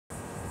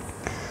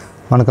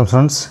வணக்கம்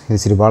ஃப்ரெண்ட்ஸ், இது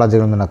ஸ்ரீ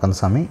பாலாஜிலேருந்து நான்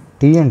கந்தசாமி.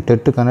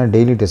 TNTET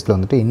டெய்லி டெஸ்ட்டில்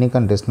வந்துட்டு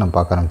இன்றைக்கான டெஸ்ட் நம்ம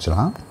பார்க்க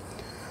ஆரம்பிச்சிடலாம்.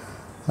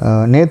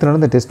 நேற்று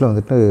நடந்த டெஸ்ட்டில்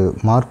வந்துட்டு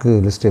மார்க்கு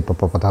லிஸ்ட்டு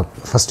இப்போ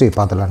ஃபஸ்ட்டு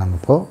பார்த்துடலாம். நம்ம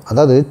இப்போது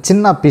அதாவது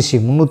சின்ன பிசி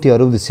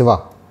 360 சிவா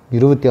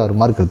 26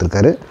 மார்க்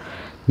எடுத்திருக்காரு.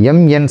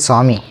 MN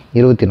சாமி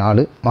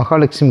 24,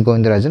 Mahalakshmi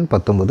Govindarajan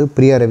 19,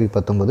 Priya Ravi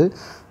 19,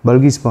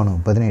 Balqis Banu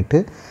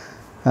 18,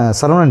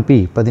 Saravanan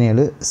P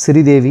 17,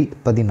 Sridevi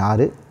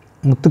 16,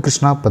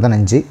 Muthukrishna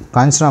 15,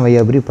 Kanchana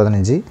Vaiyapuri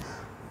 15,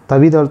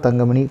 தவிதால்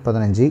Thangamani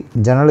 15,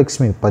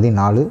 ஜனலக்ஷ்மி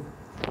 14,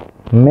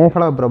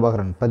 Megala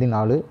Prabhakaran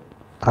 14,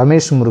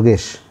 Ramesh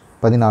Murugesh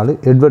 14,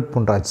 Edward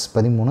புன்ராஜ்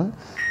 13,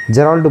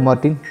 Gerald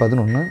Martin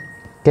 11,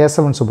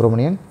 Kesavan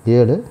Subramanian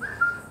 7,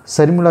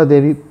 சரிமுலா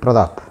தேவி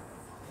பிரதாப்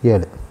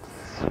 7.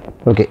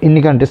 ஓகே,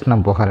 இன்றைக்கான டெஸ்ட்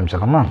நம்ம போக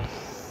ஆரம்பிச்சிடலாமா?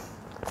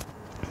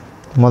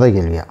 முதல்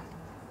கேள்வியா,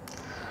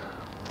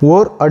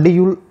 ஓர்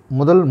அடியுள்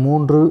முதல்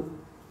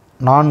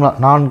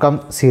 4ஆம்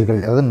சீர்கள்,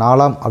 அதாவது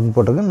 4ஆம் அப்படின்னு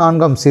போட்டிருக்கு.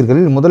 4ஆம்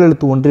சீர்களில் முதல்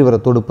எழுத்து ஒன்றி வர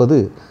தொடுப்பது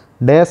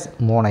டேஸ்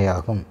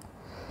மோனையாகும்.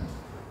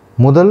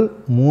 முதல்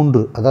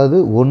 3, அதாவது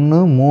 1,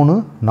 3,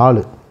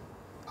 4,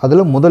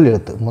 அதில் முதல்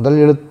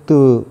எழுத்து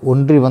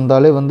ஒன்றி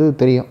வந்தாலே வந்து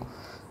தெரியும்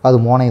அது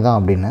மோனை தான்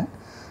அப்படின்னு.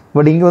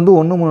 பட் இங்கே வந்து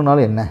 1, 3,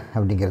 4 என்ன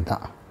அப்படிங்கிறது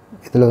தான்.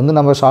 இதில் வந்து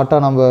நம்ம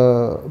ஷார்ட்டாக நம்ம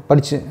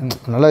படித்து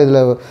நல்லா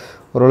இதில்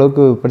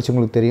ஓரளவுக்கு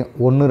படித்தவங்களுக்கு தெரியும்.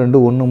 1,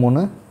 2, 1,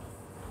 3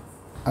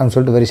 அப்படின்னு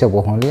சொல்லிட்டு வரிசையாக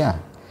போகும் இல்லையா?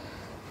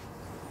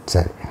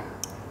 சரி,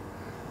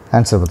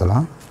 ஆன்சர்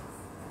பார்த்தலாம்.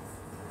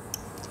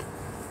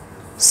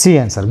 சி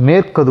ஆன்சர்,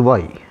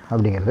 மேற்கதுவாய்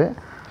அப்படிங்கிறது.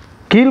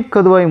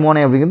 கீழ்கதுவாய்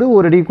மோனை அப்படிங்கிறது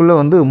ஒரு அடிக்குள்ளே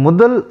வந்து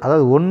முதல்,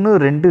 அதாவது 1,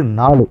 2,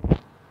 4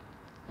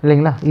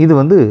 இல்லைங்களா? இது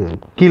வந்து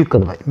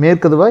கீழ்கதுவாய்.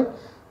 மேற்கதுவாய்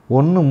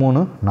 1,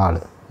 3,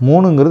 4.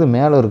 3ங்கிறது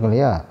மேலே இருக்கும்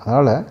இல்லையா?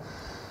 அதனால்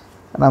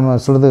நம்ம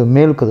சொல்கிறது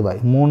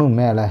மேல்கதுவாய். 3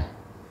 மேலே,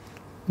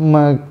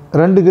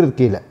 2ங்கிறது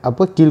கீழே.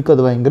 அப்போ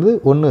கீழ்கதுவாய்ங்கிறது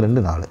 1,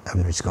 2, 4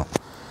 அப்படின்னு வச்சுக்கோங்க.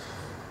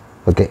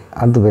 ஓகே,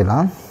 அடுத்து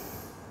போயிடலாம்.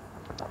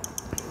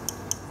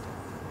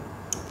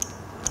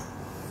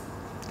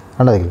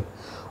 ரெண்டாவது,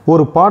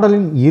 ஒரு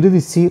பாடலின் இறுதி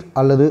சீர்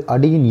அல்லது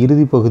அடியின்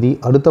இறுதி பகுதி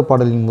அடுத்த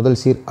பாடலின் முதல்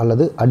சீர்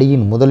அல்லது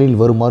அடியின் முதலில்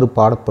வருமாறு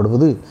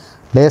பாடப்படுவது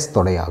டேஸ்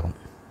தொடையாகும்.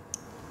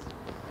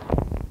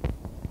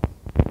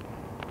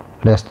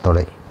 டேஸ்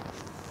தொடை.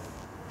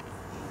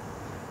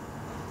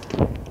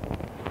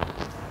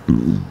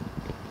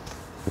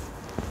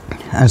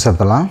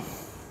 ஆன்சர் தரலாம்.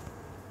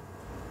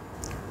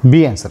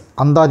 பி ஆன்சர்,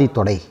 அந்தாதி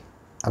தொடை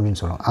அப்படின்னு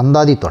சொல்லுவாங்க.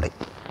 அந்தாதி தொடை,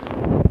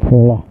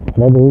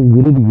 அதாவது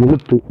இறுதி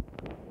எழுத்து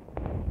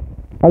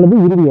அல்லது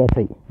இறுதி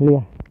ஆசை இல்லையா?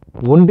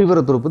 ஒன்றி வர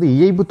தொடுப்பது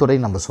இயைபு தொடை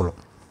நம்ம சொல்லும்.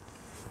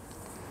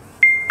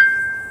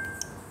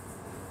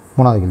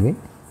 மூணாவது கேள்வி,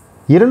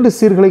 2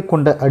 சீர்களை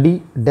கொண்ட அடி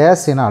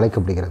டேஸ் என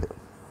அழைக்கப்படுகிறது.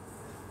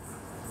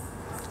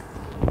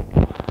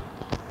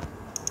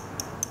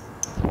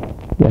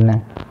 என்ன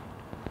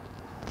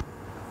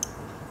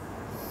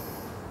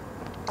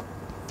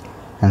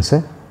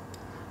ஆன்சர்?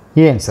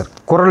 A answer,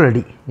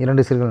 குரலடி.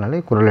 2 சீர்கள்னாலே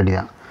குரலடி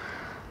தான்.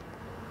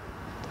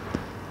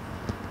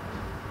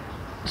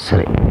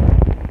 சரி,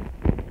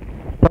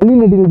 பள்ளி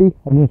நெடிலடி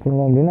அப்படின்னு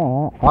சொல்லணும் அப்படின்னா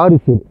 6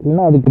 சீர்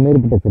இல்லைன்னா அதுக்கு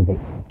மேற்பட்ட சீர்கள்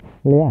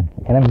இல்லையா?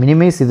 ஏன்னா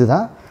மினிமைஸ் இது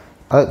தான்.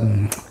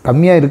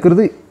 கம்மியாக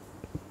இருக்கிறது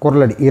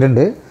குரலடி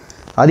 2,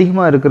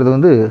 அதிகமாக இருக்கிறது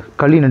வந்து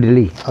களி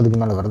நெடிலி, அதுக்கு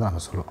மேலே வரது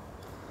நம்ம சொல்லுவோம்.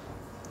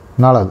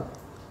 4வது,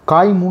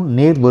 காய்முன்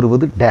நேர்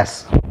வருவது டேஸ்.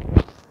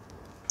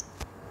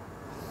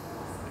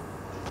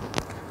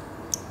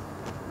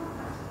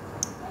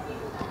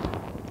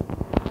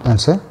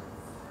 Answer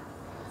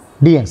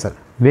D answer,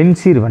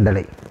 வெண்சீர்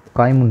வெண்டலை.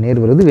 காய்முன் நேர்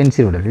வருவது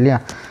வெண்சீர் வெண்டலை இல்லையா?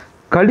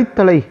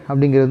 கழித்தலை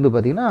அப்படிங்கிறது வந்து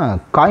பார்த்திங்கன்னா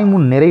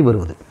காய்முன் நிறை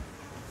வருவது.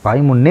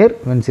 காய்முன் நேர்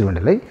வெண்சீர்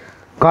வெண்டலை,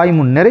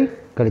 காய்முன் நிறை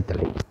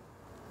கழித்தலை.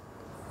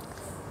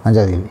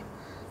 5வது கேள்வி,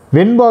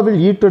 வெண்பாவில்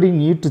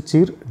ஈட்டடியின்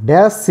ஈட்டுச்சீர்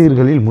டேஸ்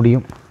சீர்களில்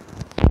முடியும்.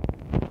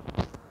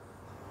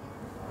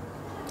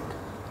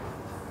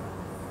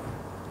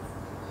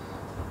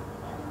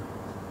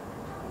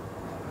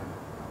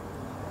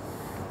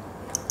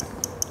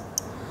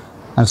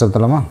 ஆன்சர்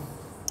தரலாமா?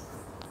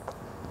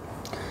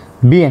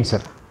 பி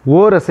ஆன்சர்,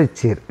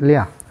 ஓரசைச்சீர்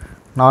இல்லையா?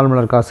 4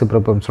 மலர் காசு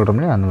பிறப்புன்னு சொல்கிறோம்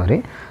இல்லையா? அந்த மாதிரி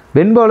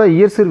வெண்பாவில்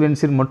இயற்சீர்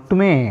வெண்சீர்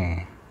மட்டுமே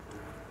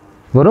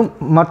வரும்,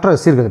 மற்ற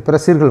சீர்கள் பிற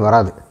சீர்கள்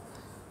வராது.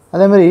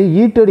 அதே மாதிரி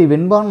ஈட்டடி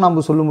வெண்பான்னு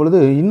நம்ம சொல்லும் பொழுது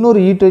இன்னொரு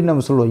ஈட்டடி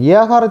நம்ம சொல்லுவோம்,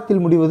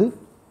 ஏகாரத்தில் முடிவது.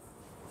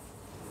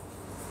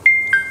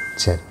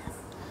 சரி,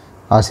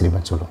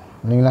 ஆசிரியப்பன் சொல்லுவோம்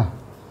இல்லைங்களா?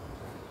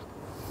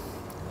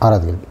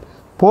 6வது கேள்வி,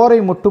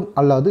 போரை மட்டும்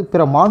அல்லாது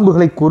பிற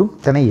மாண்புகளை கூறும்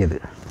திணை எது?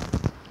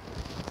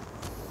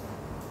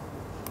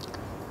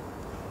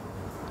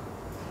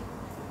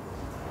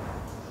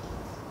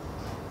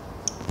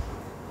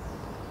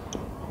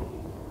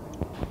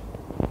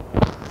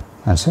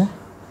 ஆன்சர்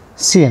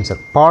சி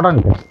ஆன்சர், பாடான்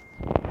திணை.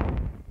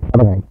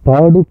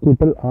 பாடு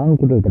கூட்டல் ஆண்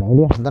கூட்டல் திணை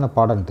இல்லையா? அதுதானே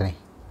பாடான் திணை.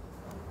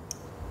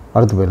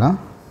 அடுத்து போயிடலாம்.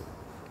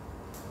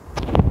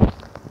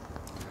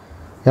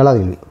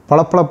 7வது கேள்வி,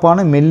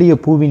 பளபளப்பான மெல்லிய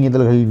பூவின்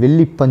இதழ்களில்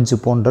வெள்ளி பஞ்சு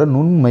போன்ற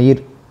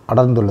நுண்மயிர்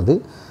அடர்ந்துள்ளது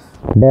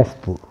டேஸ்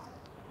பூ.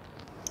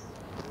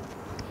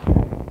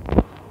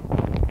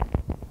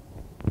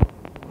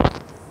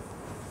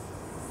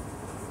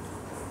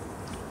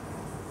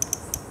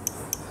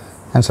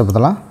 ஆன்சர்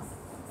பார்த்தலாம்.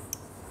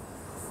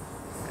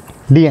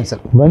 D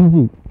answer.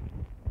 வஞ்சி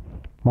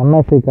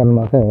மண்ணாசை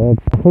காரணமாக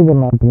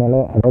பகைவர் நாட்டு மேலே,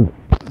 அதாவது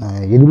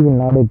எதிரிகள்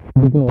நாடு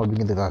பிடிக்கணும்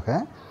அப்படிங்கிறதுக்காக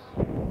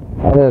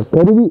அதை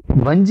கருவி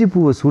வஞ்சி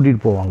பூவை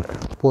சூட்டிட்டு போவாங்க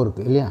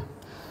போருக்கு இல்லையா.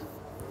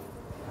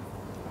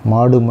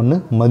 மாடு மண்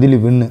மதிலி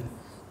விண்ணு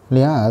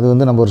இல்லையா. அது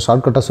வந்து நம்ம ஒரு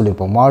ஷார்ட்கட்டாக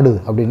சொல்லியிருப்போம். மாடு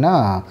அப்படின்னா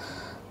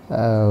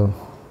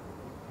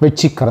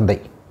வெச்சி கரந்தை,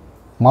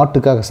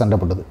 மாட்டுக்காக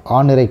சண்டைப்பட்டது.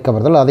 ஆணிரை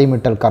கவர்தல் அதை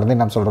மீட்டல் கரந்தை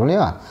நாம் சொல்கிறோம்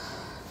இல்லையா.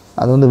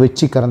 அது வந்து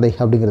வெச்சி கரந்தை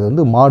அப்படிங்கிறது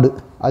வந்து மாடு.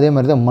 அதே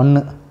மாதிரி தான் மண்,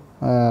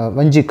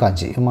 வஞ்சி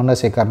காஞ்சி,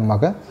 மண்ணாசை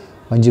காரணமாக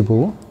வஞ்சி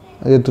பூவும்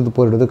எதிர்த்து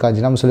போரிடுவது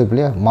காஞ்சி நம்ம சொல்லியிருப்போம்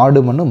இல்லையா. மாடு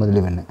மண்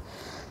மதிலி வெண்ணு.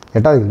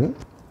 8வது கேள்வி.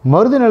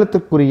 மருத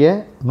நிலத்திற்குரிய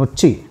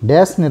நொச்சி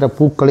டேஸ் நிற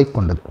பூக்களை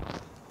கொண்டது.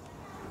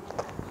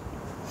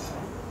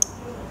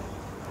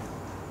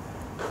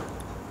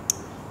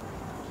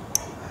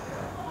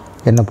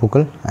 என்ன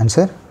பூக்கள்?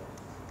 Answer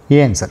A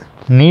answer.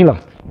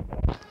 நீலம்.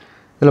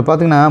 இதில்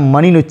பார்த்திங்கன்னா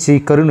மணி நொச்சி,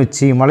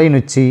 கருநொச்சி, மலை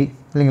நொச்சி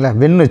இல்லைங்களா,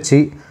 வெண்ணொச்சி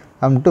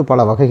அப்படின்ட்டு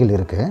பல வகைகள்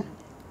இருக்குது.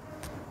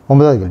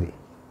 9வது கேள்வி.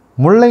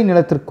 முல்லை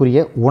நிலத்திற்குரிய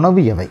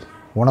உணவு எவை?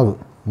 உணவு,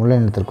 முல்லை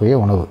நிலத்திற்குரிய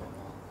உணவு.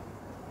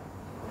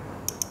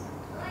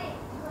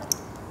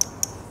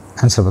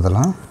 ஆன்சர்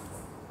பார்த்தலாம்.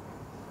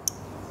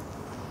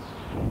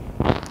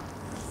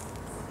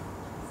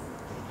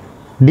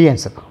 D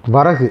answer.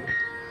 வரகு.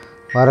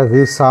 வரகு,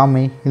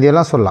 சாமை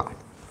இதெல்லாம் சொல்லலாம்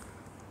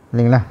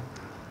இல்லைங்களா.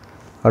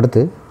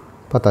 அடுத்து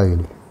 10வது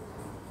கேள்வி.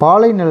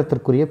 பாலை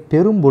நிலத்திற்குரிய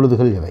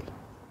பெரும்பொழுதுகள் எவை?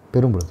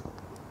 பெரும்பொழுது.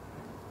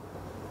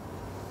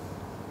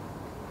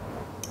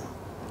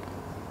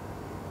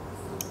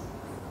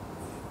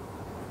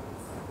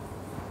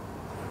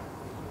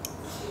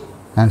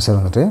 ஆன்சர்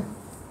வந்துட்டு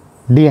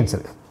டி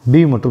ஆன்சர். பி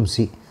மற்றும்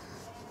சி.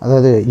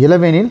 அதாவது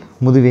இளவேனில்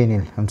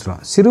முதுவேனில் அப்படின்னு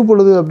சொல்லுவோம்.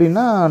 சிறுபொழுது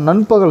அப்படின்னா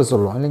நண்பகல்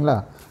சொல்லுவோம் இல்லைங்களா.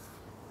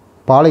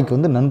 பாலைக்கு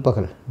வந்து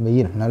நண்பகல்,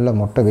 வெயில், நல்ல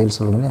மொட்டை வெயில்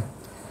சொல்லுவோம் இல்லையா.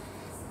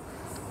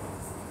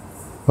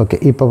 ஓகே,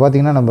 இப்போ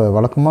பார்த்திங்கன்னா நம்ம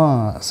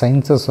வழக்கமாக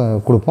சயின்ஸஸ்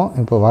கொடுப்போம்.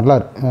 இப்போ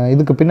வரலாறு,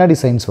 இதுக்கு பின்னாடி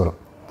சயின்ஸ் வரும்.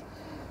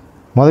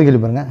 முதல்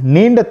கேள்வி பாருங்கள்.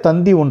 நீண்ட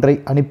தந்தி ஒன்றை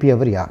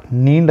அனுப்பியவர் யார்?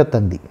 நீண்ட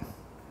தந்தி.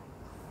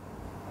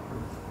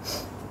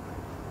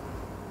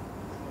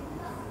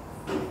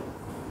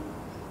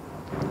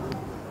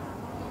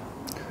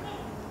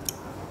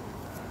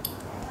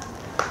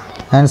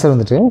 ஆன்சர்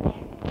வந்துட்டு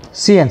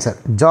சி ஆன்சர்.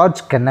 ஜார்ஜ்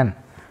கென்னன்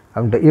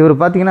அப்படின்ட்டு. இவர்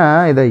பார்த்திங்கன்னா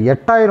இதை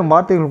 8000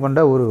 வார்த்தைகள்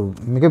கொண்ட ஒரு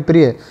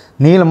மிகப்பெரிய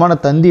நீளமான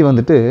தந்தி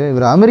வந்துட்டு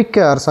இவர்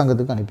அமெரிக்க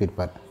அரசாங்கத்துக்கு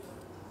அனுப்பியிருப்பார்.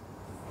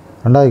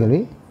 2வது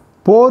கேள்வி.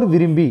 போர்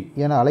விரும்பி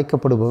என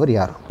அழைக்கப்படுபவர்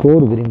யார்?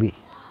 போர் விரும்பி.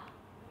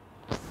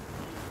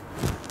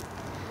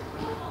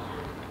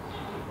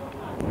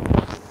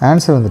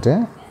 ஆன்சர் வந்துட்டு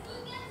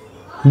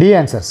டி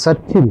ஆன்சர்.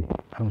 சர்ச்சில்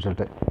அப்படின்னு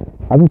சொல்லிட்டு.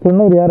 அது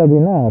சொன்னவர் யார்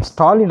அப்படின்னா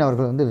ஸ்டாலின்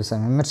அவர்கள் வந்து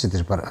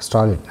விமர்சித்திருப்பார்.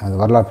 ஸ்டாலின், அது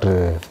வரலாற்று.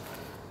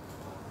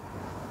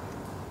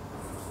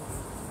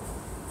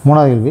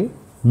 3வது கேள்வி.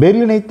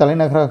 பெர்லினை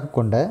தலைநகராக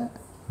கொண்ட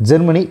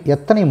ஜெர்மனி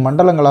எத்தனை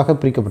மண்டலங்களாக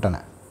பிரிக்கப்பட்டன?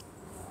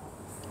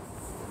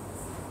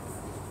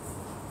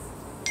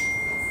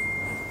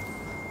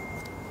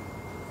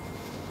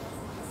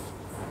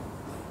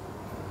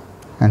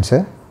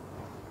 Answer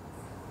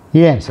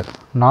A answer.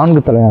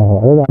 4 தலைநகரம்.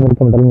 அதாவது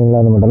அமெரிக்க மண்டலம்,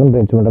 இங்கிலாந்து மண்டலம்,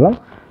 பிரெஞ்சு மண்டலம்,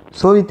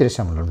 சோவியத்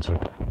ரஷ்யா மண்டலம்னு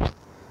சொல்லிட்டு.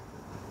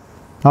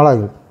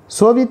 4வது.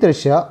 சோவியத்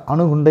ரஷ்யா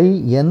அணுகுண்டை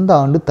எந்த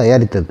ஆண்டு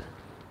தயாரித்தது?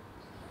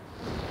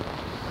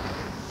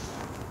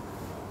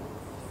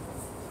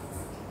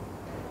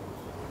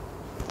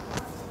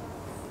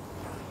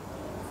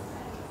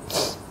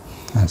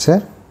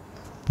 Answer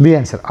B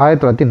answer.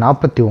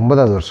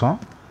 1949வது வருஷம்.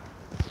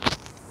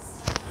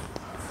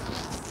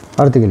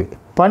 அடுத்த கேள்வி.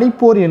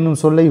 பனிப்போர்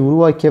என்னும் சொல்லை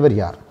உருவாக்கியவர்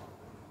யார்?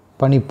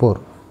 பனிப்போர்.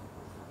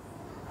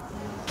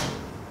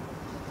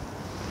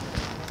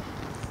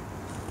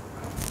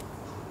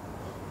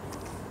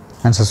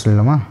 ஆன்சர்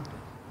சொல்லலாமா?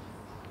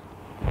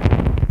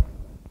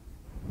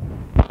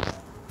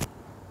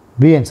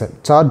 B answer.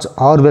 சார்ஜ்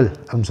ஆர்வெல்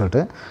அப்படின்னு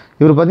சொல்லிட்டு.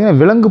 இவர்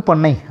பார்த்திங்கன்னா விலங்கு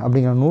பண்ணை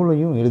அப்படிங்கிற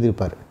நூலையும்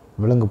எழுதியிருப்பார்.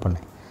 விலங்கு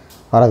பண்ணை.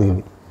 6வது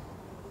கேள்வி.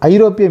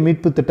 ஐரோப்பிய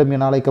மீட்பு திட்டம்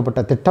என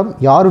அழைக்கப்பட்ட திட்டம்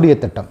யாருடைய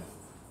திட்டம்?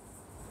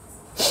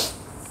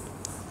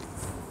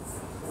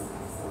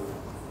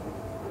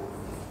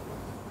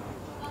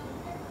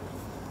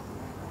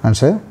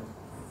 Answer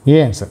A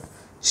answer.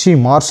 She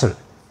marshal.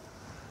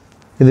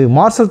 இது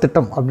மார்ஷல்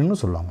திட்டம்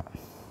அப்படின்னு சொல்லுவாங்க.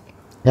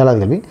 7வது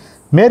கேள்வி.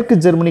 மேற்கு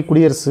ஜெர்மனி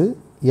குடியரசு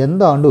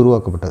எந்த ஆண்டு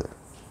உருவாக்கப்பட்டது?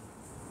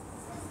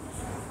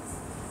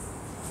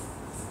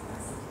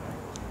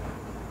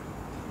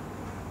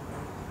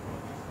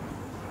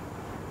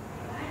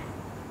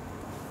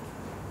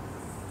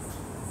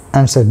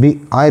 Answer B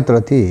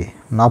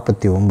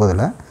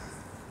 1949.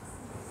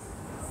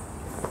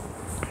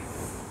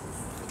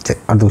 சரி,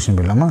 அடுத்த கொஸ்டின்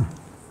போயிடலாமா?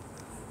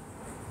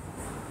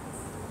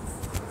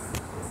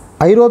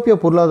 ஐரோப்பிய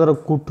பொருளாதார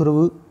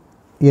கூட்டுறவு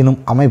எனும்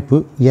அமைப்பு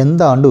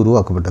எந்த ஆண்டு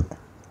உருவாக்கப்பட்டது?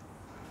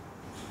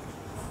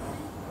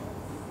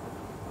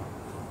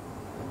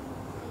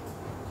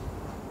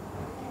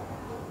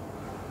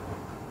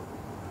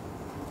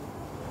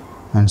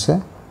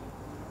 Answer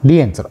D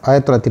answer.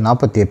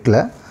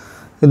 1948.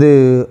 இது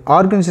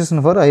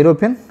organisation for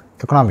European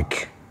economic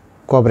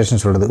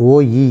cooperation சொல்கிறது,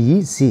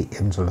 OEEC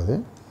அப்படின்னு சொல்கிறது.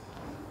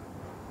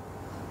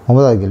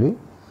 9வது கேள்வி,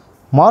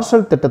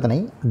 மார்ஷல் திட்டத்தினை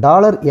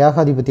டாலர்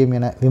ஏகாதிபத்தியம்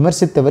என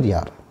விமர்சித்தவர்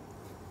யார்?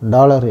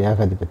 டாலர்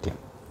ஏகாதிபத்தியம்.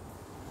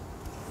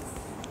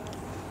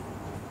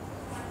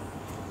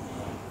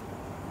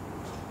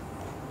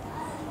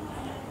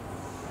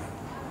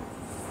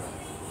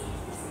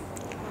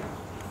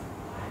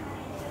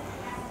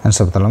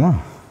 ஆன்சர் பார்த்தலாமா?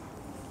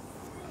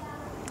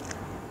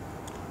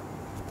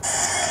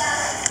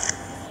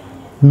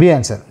 பி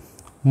ஆன்சர்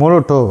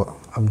மோலோட்டோவ்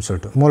அப்படின்னு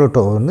சொல்லிட்டு.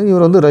 மோலோட்டோவ் வந்து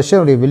இவர் வந்து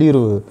ரஷ்யாவுடைய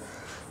வெளியுறவு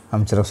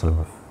அமைச்சராக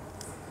சொல்லுவார்.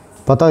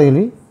 10வது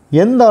கேள்வி,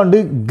 எந்த ஆண்டு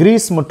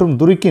கிரீஸ் மற்றும்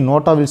துருக்கி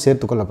நோட்டாவில்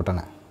சேர்த்து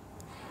கொள்ளப்பட்டன?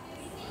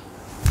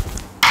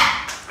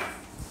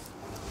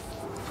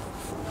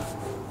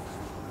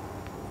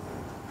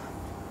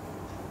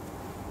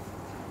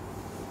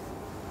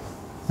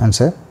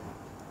 Answer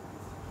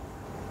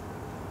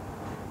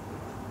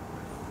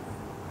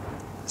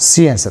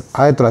C answer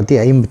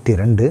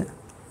 1952.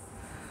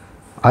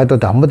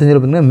 1955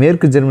 பார்த்திங்கன்னா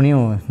மேற்கு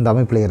ஜெர்மனியும் இந்த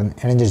அமைப்பில்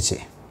இணைஞ்சிருச்சு.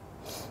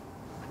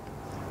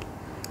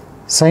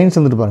 சயின்ஸ்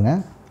வந்துட்டு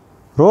பாருங்கள்,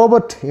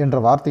 ரோபோட் என்ற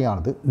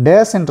வார்த்தையானது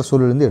டேஸ் என்ற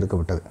சொல்லிலிருந்து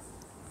எடுக்கப்பட்டது?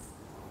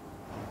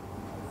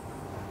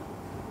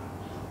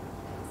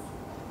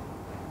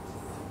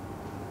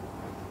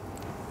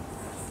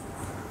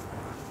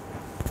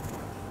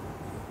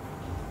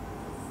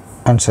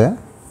 ஆன்சர்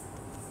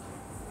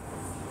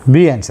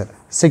பி ஆன்சர்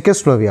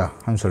செக்கோஸ்லோவியா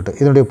அப்படின்னு சொல்லிட்டு.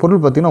 இதனுடைய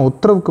பொருள் பார்த்திங்கன்னா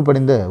உத்தரவுக்கு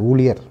படிந்த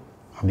ஊழியர்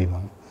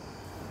அப்படின்வாங்க.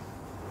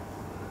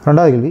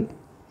 2வது கேள்வி,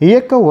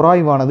 இயக்க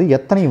உராய்வானது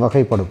எத்தனை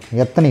வகைப்படும்?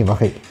 எத்தனை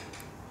வகை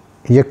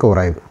இயக்க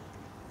உராய்வு?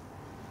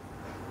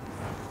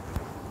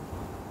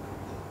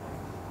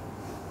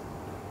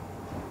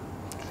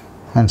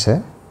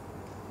 ஆன்சர்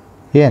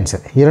ஏ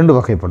ஆன்சர் 2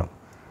 வகைப்படும்,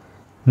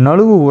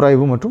 நழுவு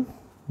உராய்வு மற்றும்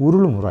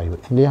உருளும் உராய்வு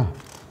இல்லையா?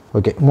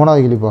 ஓகே,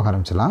 3வது கேள்வி போக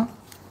ஆரம்பிச்சிடலாம்.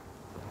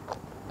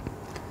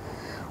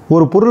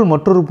 ஒரு பொருள்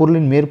மற்றொரு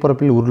பொருளின்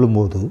மேற்பரப்பில் உருளும்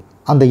போது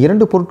அந்த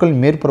 2 பொருட்களின்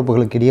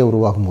மேற்பரப்புகளுக்கு இடையே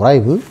உருவாகும்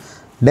உராய்வு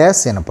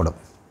டேஸ் எனப்படும்?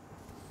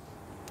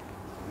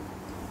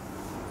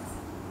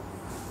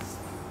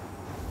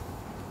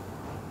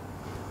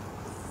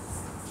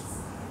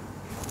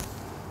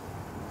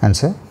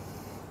 ஆன்சர்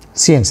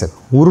சி ஆன்சர்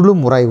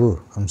உருளும் உராய்வு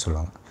அப்படின்னு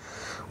சொல்லுவாங்க.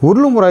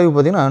 உருளும் உராய்வு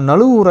பார்த்திங்கன்னா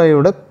நழுவு உராய்வை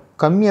விட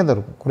கம்மியாக தான்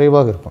இருக்கும்,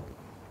 குறைவாக இருக்கும்.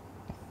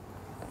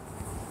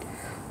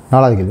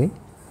 4வது கேள்வி,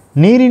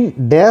 நீரின்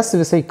டேஸ்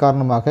விசை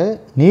காரணமாக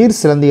நீர்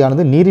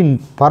சிலந்தியானது நீரின்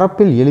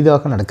பரப்பில்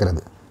எளிதாக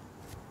நடக்கிறது?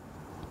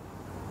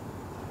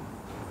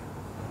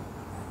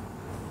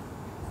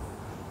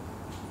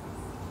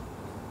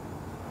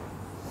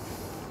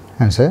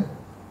 ஆன்சர்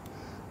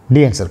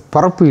டி ஆன்சர்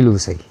பரப்பு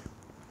இழுவிசை.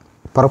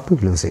 பரப்பு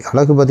இழுவிசை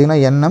அழகு பார்த்திங்கன்னா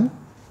NM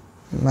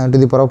to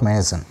the power of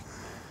 -n.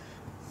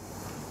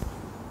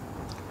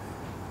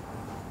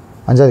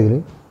 5வது கேள்வி,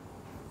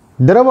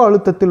 திரவ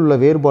அழுத்தத்தில் உள்ள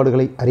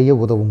வேறுபாடுகளை அறிய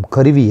உதவும்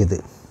கருவி எது?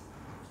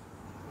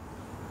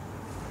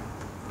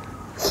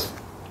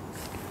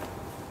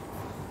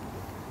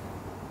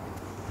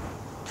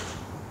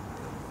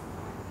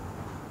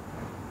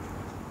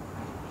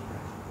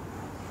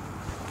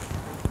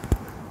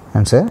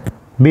 ஆன்சர்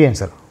பி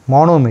ஆன்சர்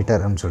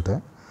மானோமீட்டர் அப்படின்னு சொல்லிட்டு.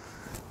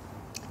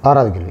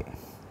 6வது கேள்வி,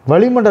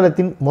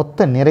 வளிமண்டலத்தின்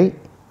மொத்த நிறை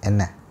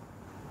என்ன?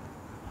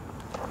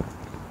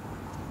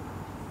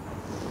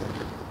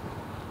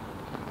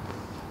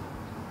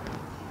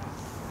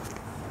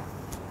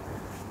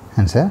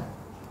 Answer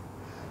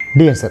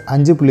D answer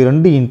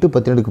 5.2 ×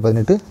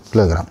 10⁻18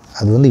 kilogram.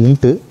 அது வந்து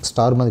இன்ட்டு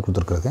ஸ்டார் மாதிரி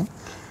கொடுத்துருக்குறது.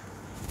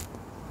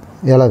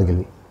 7வது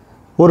கேள்வி,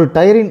 ஒரு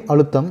டயரின்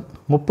அழுத்தம்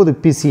 30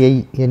 psi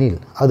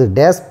எனில் அது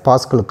டேஸ்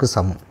பாஸ்கலுக்கு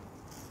சமம்?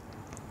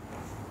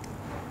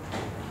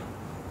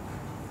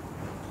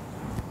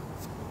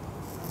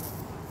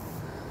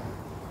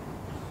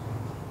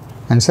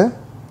 Answer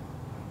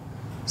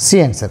C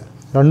answer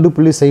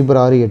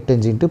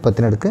 2.0685 ×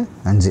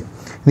 10⁻5.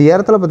 இது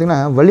ஏறத்தில் பார்த்திங்கன்னா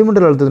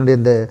வளிமண்டல அழுத்தத்தினுடைய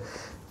இந்த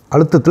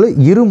அழுத்தத்தில்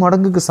 2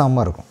 மடங்குக்கு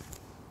சமமாக இருக்கும்.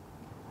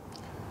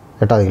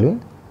 8வது கேள்வி,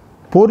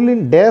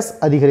 பொருளின் டேஸ்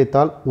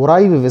அதிகரித்தால்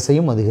உராய்வு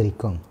விசையும்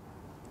அதிகரிக்கும்?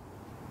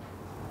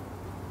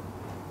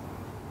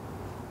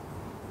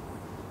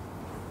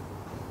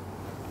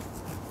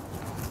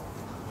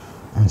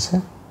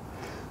 ஆன்சர்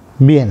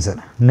பி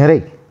ஆன்சர் நிறை.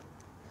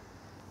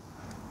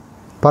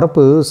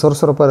 பரப்பு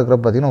சொரசொரப்பாக இருக்கிற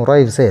பார்த்திங்கன்னா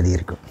உராய்வு விசை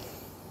அதிகரிக்கும்.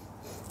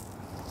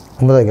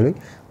 9வது கேள்வி,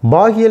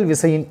 பாகியல்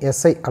விசையின்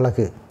SI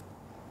அலகு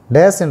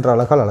டேஸ் என்ற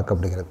அலகால்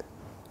அளக்கப்படுகிறது?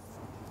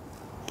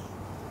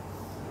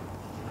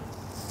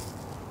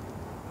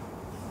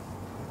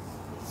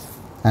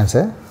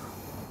 Answer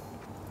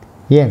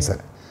A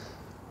answer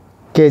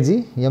kg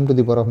m to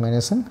the power of -n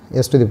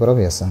s to the power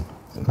of sn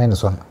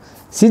 -1.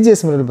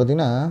 CGS முறையில்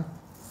பார்த்திங்கன்னா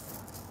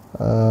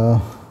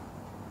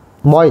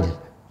பாயில்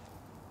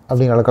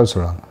அப்படிங்கிற அலகால்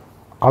சொல்லுவாங்க,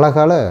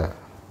 அழகால்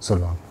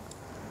சொல்லுவாங்க.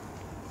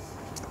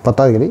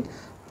 10வது கேள்வி,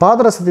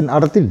 பாதரசத்தின்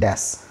அடர்த்தி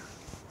days?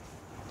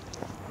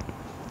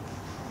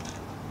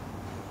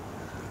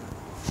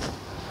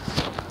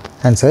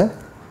 Answer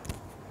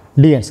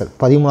D answer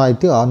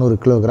 13,600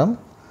 kilogram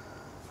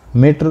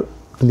metre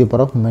to the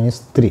power of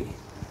 -3.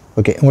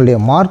 Okay, உங்களுடைய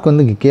மார்க்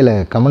வந்து கீழே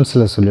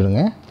கமெண்ட்ஸில்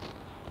சொல்லிடுங்க.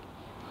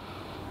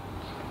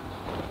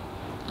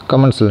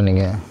 கமெண்ட்ஸில்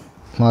நீங்கள்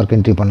மார்க்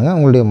என்ட்ரி பண்ணுங்கள்.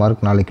 உங்களுடைய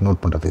மார்க் நாளைக்கு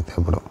நோட் பண்ணுறதுக்கு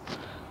தேவைப்படும்.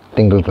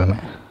 திங்கட்கிழமை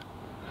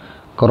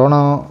கொரோனா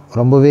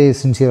ரொம்பவே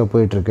சின்சியராக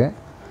போயிட்டுருக்கு.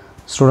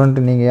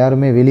 ஸ்டூடெண்ட்டு நீங்கள்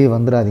யாருமே வெளியே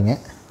வந்துடாதீங்க.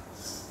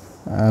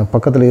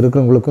 பக்கத்தில்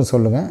இருக்கிறவங்களுக்கும்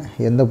சொல்லுங்கள்,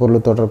 எந்த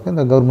பொருள் தொடர்பு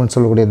இந்த கவர்மெண்ட்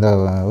சொல்லக்கூடிய இந்த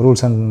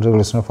ரூல்ஸ் அண்ட்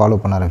ரெகுலேஷனை ஃபாலோ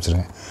பண்ண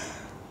ஆரம்பிச்சிருங்க.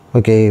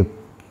 ஓகே,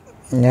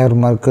 யார்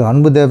மார்க்கு?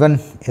 அன்பு தேவன்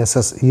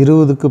SS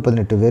 20க்கு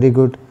 18, வெரி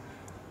குட்.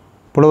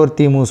 புலவர்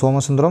தி. மு.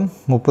 சோமசுந்தரம்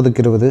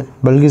 30க்கு 20,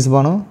 பல்கிஸ்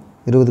பானு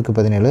 20க்கு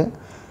 17,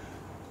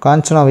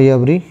 காஞ்சனா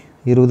வையாபுரி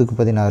 20க்கு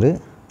 16.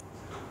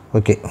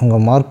 ஓகே,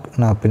 உங்கள் மார்க்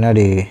நான்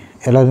பின்னாடி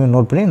எல்லாருமே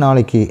நோட் பண்ணி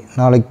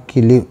நாளைக்கு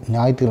லீவ்,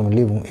 ஞாயிற்றுக்கிழமை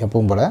லீவ்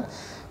எப்பவும் போல்.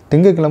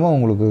 திங்கட்கிழமை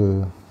உங்களுக்கு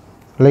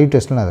லைவ்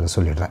டெஸ்ட்டில் நான் அதில்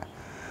சொல்லிடுறேன்.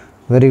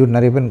 Very good.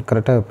 நிறைய பேர்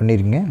கரெக்டாக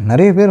பண்ணியிருக்கீங்க.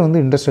 நிறைய பேர் வந்து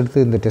இன்ட்ரெஸ்ட் எடுத்து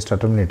இந்த டெஸ்ட்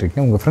அட்டன்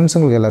பண்ணிட்டுருக்கீங்க. உங்கள்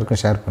ஃப்ரெண்ட்ஸுங்களுக்கு எல்லாருக்கும்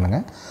ஷேர்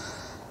பண்ணுங்கள்.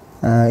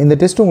 இந்த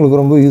டெஸ்ட் உங்களுக்கு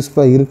ரொம்ப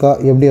யூஸ்ஃபுல்லாக இருக்கா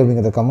எப்படி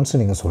அப்படிங்கிற கமெண்ட்ஸை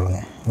நீங்கள்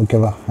சொல்லுங்கள்.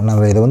 ஓகேவா?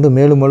 நம்ம இதை வந்து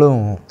மேலும்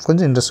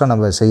கொஞ்சம் இன்ட்ரெஸ்ட்டாக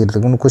நம்ம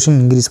செய்கிறதுக்கு இன்னும் கொஷின்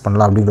இன்க்ரீஸ்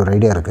பண்ணலாம் அப்படிங்கிற ஒரு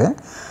ஐடியா இருக்குது.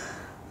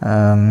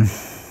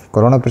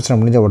 கொரோனா பிரச்சனை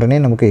முடிஞ்ச உடனே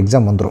நமக்கு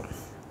எக்ஸாம் வந்துடும்.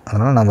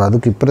 அதனால் நம்ம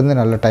அதுக்கு இப்போ இருந்தே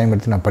நல்ல டைம்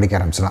எடுத்து நான் படிக்க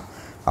ஆரம்பிச்சிடலாம்.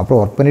 அப்புறம்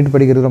ஒர்க் பண்ணிவிட்டு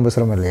படிக்கிறது ரொம்ப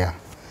சிரமம் இல்லையா?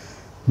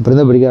 இப்போ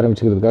இருந்தால் படிக்க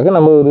ஆரம்பிச்சிக்கிறதுக்காக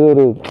நம்ம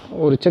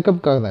ஒரு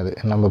செக்கப்புக்காக தான் இது.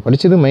 நம்ம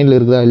படித்தது மைண்டில்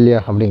இருக்குதா இல்லையா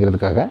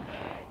அப்படிங்கிறதுக்காக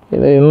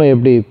இதை இன்னும்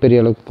எப்படி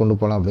பெரிய அளவுக்கு கொண்டு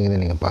போகலாம் அப்படிங்கிறத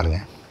நீங்கள்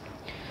பாருங்கள்.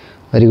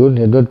 Very good.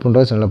 எட்வர்ட்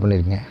புன்ராஜ் நல்லா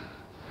பண்ணியிருக்கீங்க.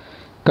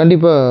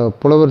 கண்டிப்பாக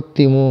புலவர்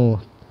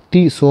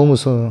தி.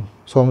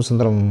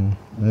 சோமசுந்தரம்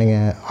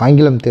நீங்கள்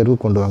ஆங்கிலம் தேர்வு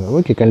கொண்டு வாங்க.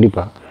 ஓகே,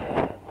 கண்டிப்பாக.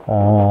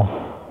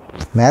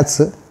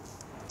 மேத்ஸு,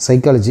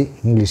 சைக்காலஜி,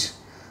 இங்கிலீஷ்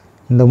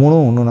இந்த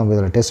மூணும் இன்னும் நம்ம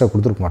இதில் டெஸ்ட்டாக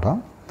கொடுத்துருக்க மாட்டோம்.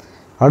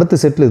 அடுத்த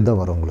செட்டில் இதுதான்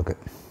வரும் உங்களுக்கு.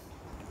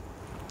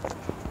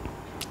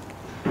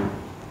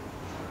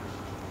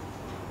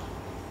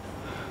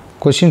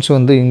 கொஷின்ஸ்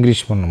வந்து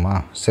இங்கிலீஷ் பண்ணணுமா?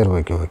 சரி,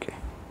 ஓகே.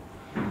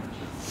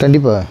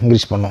 கண்டிப்பாக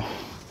இங்கிலீஷ் பண்ணோம்.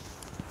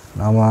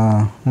 நாம்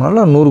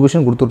நல்லா 100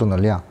 கொஷின் கொடுத்துட்ருந்தோம்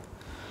இல்லையா?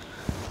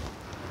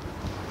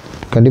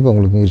 கண்டிப்பாக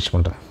உங்களுக்கு இங்கிலீஷ்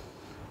பண்ணுறேன்.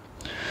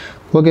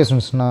 ஓகே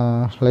ஸ்டூடெண்ட்ஸ், நான்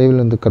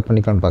லைவில் வந்து கட்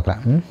பண்ணிக்கலான்னு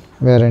பார்க்குறேன்.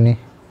 வேறு என்ன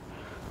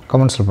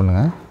கமெண்ட்ஸில்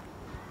பண்ணுங்கள்.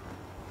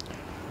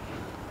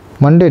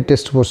 Monday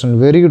test portion,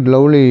 very good,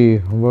 lovely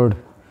word.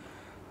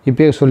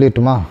 இப்போயே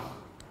சொல்லிட்டுமா?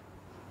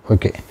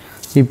 ஓகே,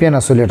 இப்போயே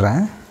நான்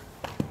சொல்லிடுறேன்.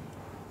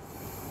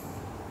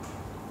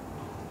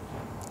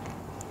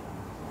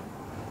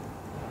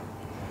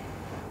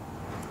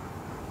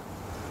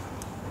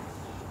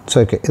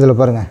 சரி, ஓகே. இதில்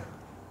பாருங்கள்,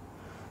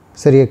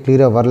 சரியாக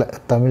கிளியராக வரல.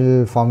 தமிழ்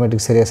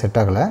ஃபார்மேட்டுக்கு சரியாக செட்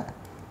ஆகலை.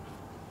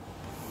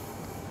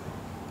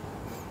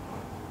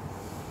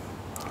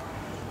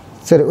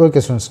 சரி,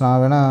 ஓகே ஸ்டூடெண்ட்ஸ்,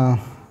 நான்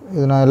வேணால்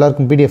இது நான்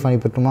எல்லாருக்கும் PDF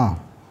அனுப்பிட்டுமா?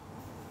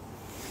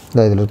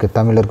 இல்லை, இதில் இருக்குது,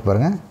 தமிழில் இருக்குது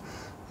பாருங்கள்.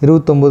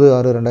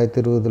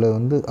 29/6/2020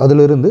 வந்து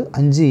அதிலிருந்து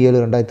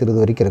 5/7/2020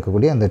 வரைக்கும்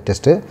இருக்கக்கூடிய அந்த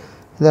டெஸ்ட்டு.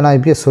 இதை நான்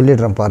இப்படியே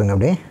சொல்லிடுறேன் பாருங்கள்.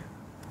 அப்படியே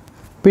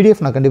PDF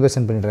நான் கண்டிப்பாக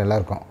சென்ட் பண்ணிடுறேன்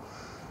எல்லாருக்கும்.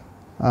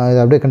 இதை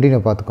அப்படியே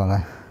கண்டினியூ பார்த்துக்கோங்க.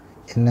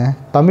 என்ன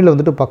தமிழில்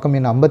வந்துட்டு பக்கம்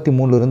எண்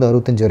 53லேருந்து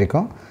 65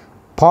 வரைக்கும்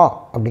பா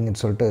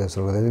அப்படிங்கிறது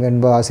சொல்கிறது. இது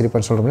வெண்பா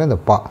ஆசிரியப்பான்னு சொல்கிற மாதிரி அந்த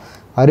பா.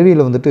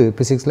 அறிவியல் வந்துட்டு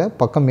ஃபிசிக்ஸில்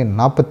பக்கம் எண்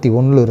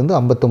 41லேருந்து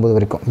 59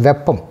 வரைக்கும்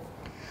வெப்பம்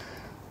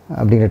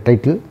அப்படிங்கிற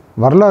டைட்டில்.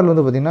 வரலாறு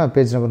வந்து பார்த்திங்கன்னா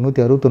பேஜ் நம்பர்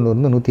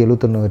 161லேருந்து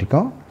 171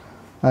 வரைக்கும்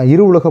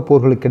இரு உலகப்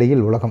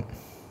போர்களுக்கிடையில் உலகம்.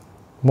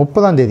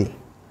 30ஆம் தேதி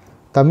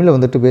தமிழில்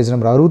வந்துட்டு பேஜ்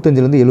நம்பர்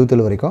 65லேருந்து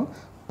 77 வரைக்கும்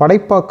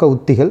படைப்பாக்க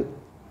உத்திகள்.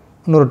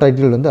 இன்னொரு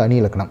டைட்டில் வந்து அணி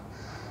இலக்கணம்.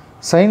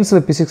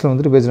 சயின்ஸில் ஃபிசிக்ஸில்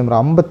வந்துட்டு பேஜ் நம்பர்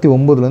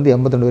 59லேருந்து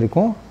 82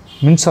 வரைக்கும்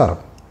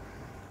மின்சாரம்.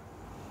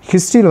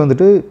 ஹிஸ்ட்ரியில்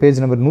வந்துட்டு பேஜ்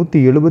நம்பர்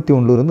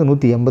 171லேருந்து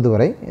 180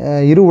 வரை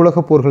இரு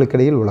உலகப்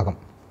போர்களுக்கிடையில் உலகம்.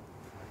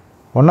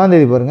 1ஆம்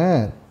தேதி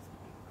பாருங்கள்,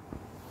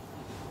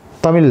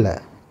 தமிழில்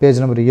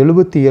பேஜ் நம்பர்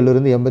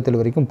 77லேருந்து 87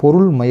 வரைக்கும்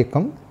பொருள்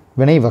மயக்கம்,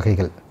 வினை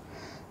வகைகள்,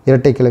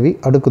 இரட்டை கிளவி,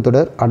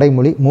 அடுக்குத்தொடர்,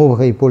 அடைமொழி,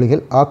 மூவகை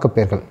போலிகள்,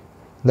 ஆக்கப்பெயர்கள்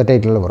இந்த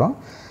டைட்டிலில் வரும்.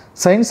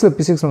 சயின்ஸில்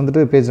ஃபிசிக்ஸில்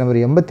வந்துட்டு பேஜ்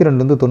நம்பர்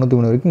 82லேருந்து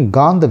 93 வரைக்கும்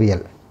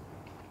காந்தவியல்.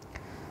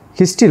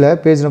 ஹிஸ்ட்ரியில்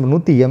பேஜ் நம்பர்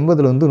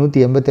 180லேருந்து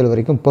 187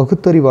 வரைக்கும்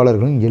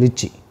பகுத்தறிவாளர்களின்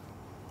எழுச்சி.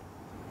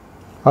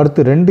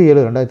 அடுத்து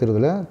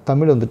 2/7/2020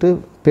 தமிழ் வந்துட்டு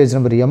பேஜ்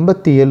நம்பர்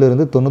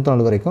 87லேருந்து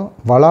 94 வரைக்கும்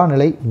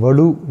வளாநிலை,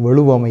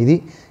 வலுவமைதி,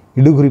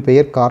 இடுகுறி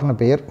பெயர், காரண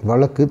பெயர்,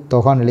 வழக்கு,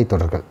 தொகாநிலை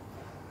தொடர்கள்.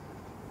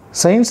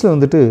 சயின்ஸில்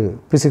வந்துட்டு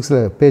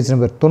ஃபிசிக்ஸில் பேஜ்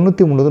நம்பர்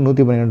 93லேருந்து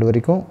 112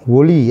 வரைக்கும்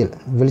ஒளியியல்,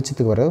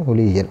 வெளிச்சத்துக்கு வர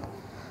ஒளியியல்.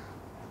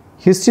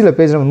 ஹிஸ்ட்ரியில்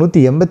பேஜ் நம்பர்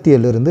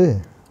 187லேருந்து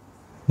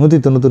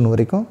 191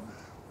 வரைக்கும்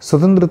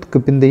சுதந்திரத்துக்கு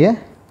பிந்தைய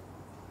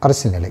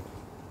அரசியல் நிலை.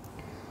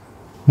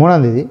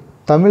 3ஆம் தேதி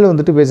தமிழில்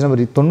வந்துட்டு பேஜ்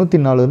நம்பர்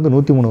 94லேருந்து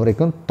 103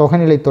 வரைக்கும்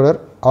தொகைநிலை தொடர்,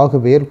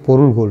 ஆகுபெயர்,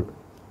 பொருள்கோள்.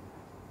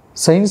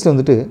 சயின்ஸில்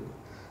வந்துட்டு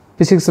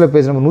ஃபிசிக்ஸில்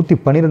பேஜ் நம்பர்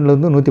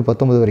 112லேருந்து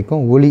 119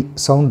 வரைக்கும் ஒலி,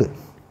 சவுண்டு.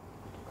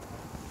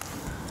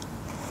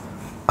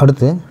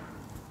 அடுத்து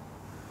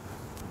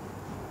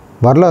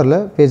வரலாறில்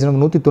பேஜ்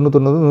நம்பர்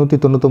 191லேருந்து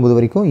 199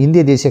 வரைக்கும்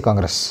இந்திய தேசிய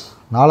காங்கிரஸ்.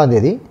 4ஆம்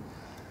தேதி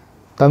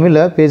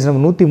தமிழில் பேஜ்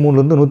நம்பர்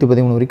 103லேருந்து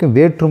 113 வரைக்கும்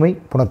வேற்றுமை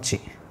புணர்ச்சி.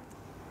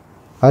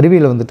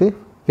 அறிவியல் வந்துட்டு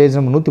பேஜ்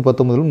நம்பர்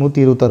 119லேருந்து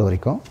 126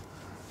 வரைக்கும்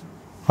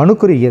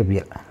அணுக்கரு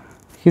இயற்பியல்.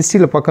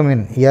 ஹிஸ்ட்ரியில் பக்கம்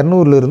எண்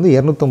 200லேருந்து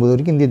 250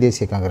 வரைக்கும் இந்திய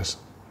தேசிய காங்கிரஸ்.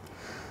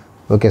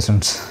 ஓகே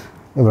ஸ்டூடெண்ட்ஸ்,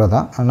 இவ்வளோ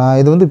தான். நான்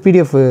இது வந்து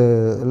பிடிஎஃப்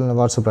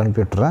வாட்ஸ்அப்பில்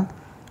அனுப்பி விட்டுறேன்.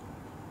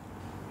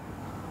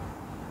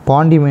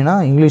 பாண்டி மீனா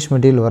இங்கிலீஷ்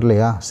மெட்டீரியல்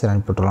வரலையா? சரி,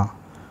 அனுப்பி விட்டுறலாம்.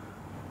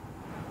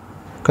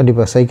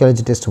 கண்டிப்பாக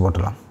சைக்காலஜி டெஸ்ட்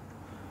போட்டுடலாம்.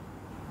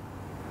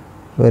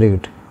 Very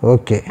good.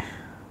 Okay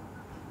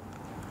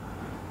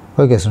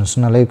okay students,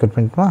 நான் லைவ் கட்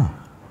பண்ணிட்டுமா?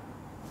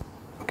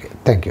 Okay,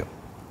 thank you.